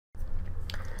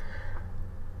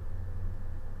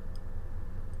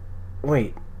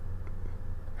Wait,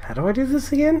 how do I do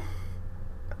this again?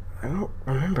 I don't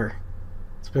remember.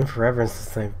 It's been forever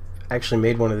since I actually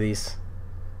made one of these.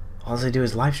 All I do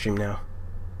is live stream now.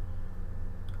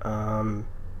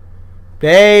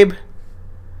 Babe!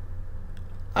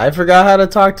 I forgot how to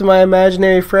talk to my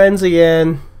imaginary friends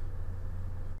again.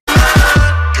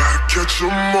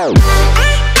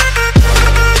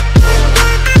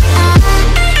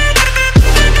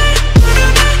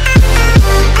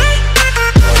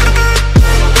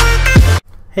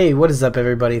 Hey, what is up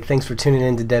everybody? Thanks for tuning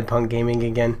in to Deadpunk Gaming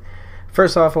again.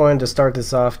 First off, I wanted to start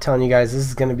this off telling you guys this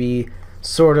is going to be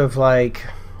sort of like,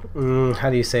 how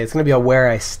do you say, it's going to be a where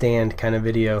I stand kind of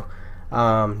video.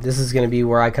 This is going to be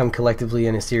where I come collectively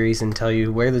in a series and tell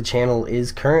you where the channel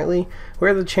is currently,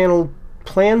 where the channel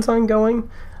plans on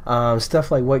going,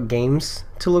 stuff like what games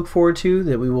to look forward to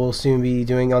that we will soon be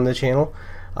doing on the channel,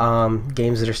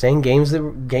 games that are staying, games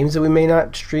that we may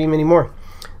not stream anymore.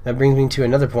 That brings me to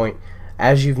another point.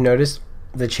 As you've noticed,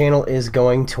 the channel is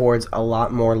going towards a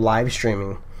lot more live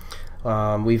streaming.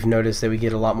 We've noticed that we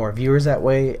get a lot more viewers that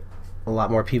way, a lot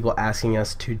more people asking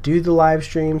us to do the live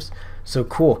streams, so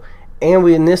cool. And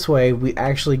in this way, we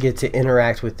actually get to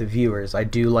interact with the viewers. I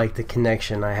do like the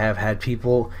connection. I have had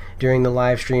people during the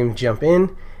live stream jump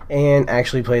in and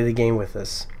actually play the game with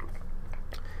us.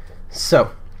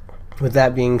 So, with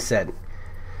that being said,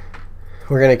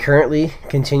 we're going to currently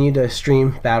continue to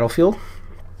stream Battlefield.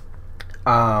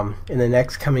 In the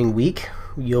next coming week,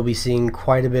 you'll be seeing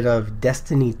quite a bit of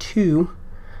Destiny 2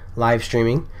 live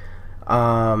streaming.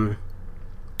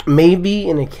 Maybe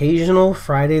an occasional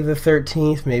Friday the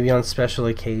 13th, maybe on special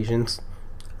occasions,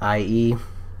 i.e.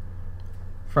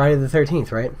 Friday the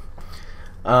 13th, right?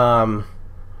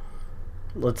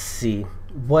 Let's see,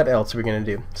 what else are we going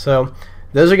to do? So,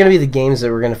 those are going to be the games that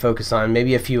we're going to focus on.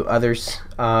 Maybe a few others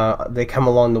that come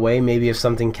along the way. Maybe if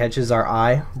something catches our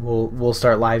eye, we'll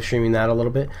start live streaming that a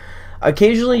little bit.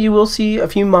 Occasionally, you will see a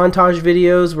few montage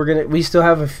videos. We still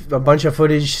have a bunch of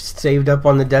footage saved up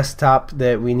on the desktop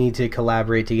that we need to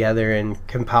collaborate together and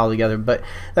compile together. But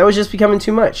that was just becoming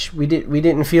too much. We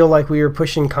didn't feel like we were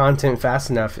pushing content fast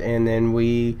enough, and then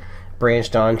we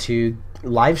branched on to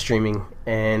live streaming,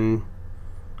 and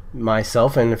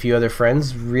myself and a few other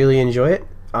friends really enjoy it.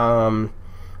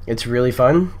 It's really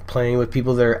fun playing with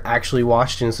people that are actually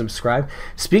watched and subscribed.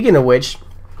 Speaking of which,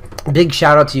 big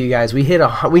shout out to you guys. We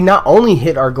not only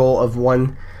hit our goal of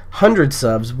 100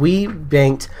 subs, we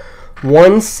banked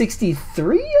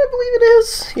 163, I believe it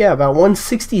is. Yeah, about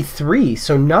 163.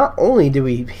 So not only did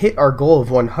we hit our goal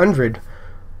of 100,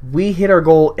 we hit our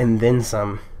goal and then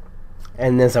some.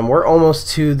 And then some. We're almost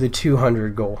to the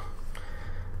 200 goal.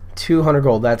 200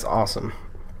 gold, that's awesome.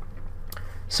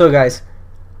 So guys,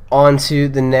 on to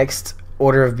the next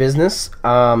order of business.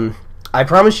 I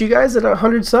promised you guys that at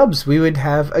 100 subs we would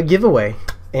have a giveaway,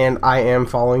 and I am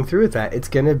following through with that. It's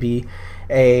going to be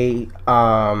a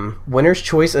winner's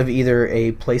choice of either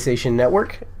a PlayStation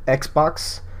Network,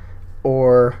 Xbox,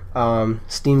 or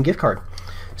Steam gift card.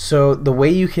 So the way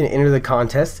you can enter the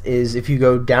contest is if you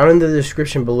go down in the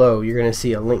description below, you're going to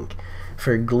see a link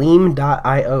for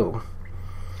gleam.io.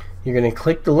 You're going to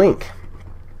click the link.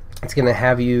 It's going to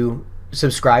have you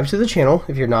subscribe to the channel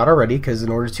if you're not already, because in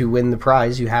order to win the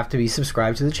prize you have to be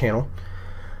subscribed to the channel.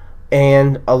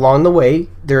 And along the way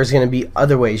there's going to be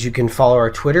other ways. You can follow our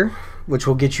Twitter, which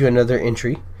will get you another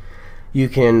entry. You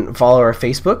can follow our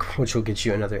Facebook, which will get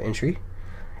you another entry.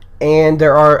 And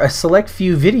there are a select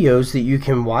few videos that you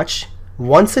can watch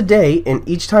once a day, and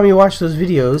each time you watch those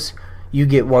videos you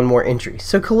get one more entry.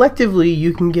 So collectively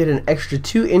you can get an extra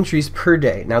 2 entries per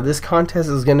day. Now this contest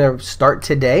is going to start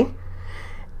today,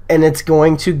 and it's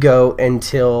going to go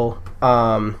until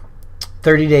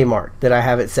 30-day mark that I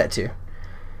have it set to.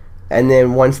 And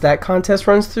then once that contest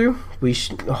runs through, we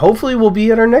hopefully will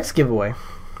be at our next giveaway.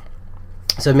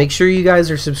 So make sure you guys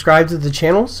are subscribed to the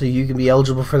channel so you can be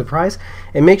eligible for the prize,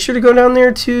 and make sure to go down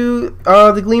there to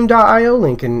the gleam.io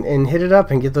link and hit it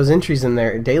up and get those entries in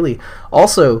there daily.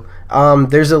 Also,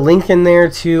 there's a link in there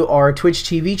to our Twitch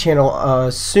TV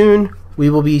channel. Soon we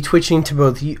will be switching to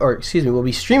both, we'll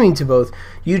be streaming to both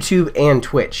YouTube and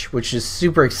Twitch, which is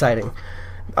super exciting.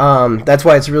 That's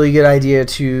why it's a really good idea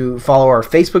to follow our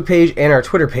Facebook page and our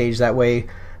Twitter page. That way,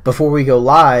 before we go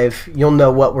live, you'll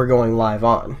know what we're going live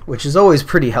on, which is always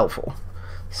pretty helpful.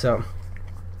 So,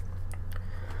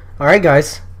 alright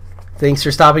guys, thanks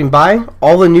for stopping by.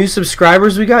 All the new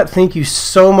subscribers we got, thank you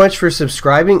so much for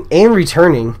subscribing and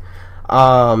returning.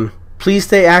 Please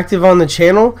stay active on the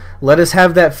channel. Let us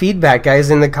have that feedback,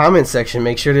 guys, in the comment section.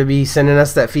 Make sure to be sending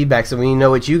us that feedback so we know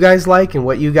what you guys like and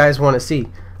what you guys want to see.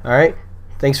 Alright,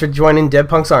 thanks for joining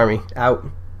Deadpunk's Army. Out.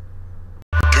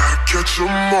 catch 'em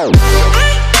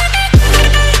all.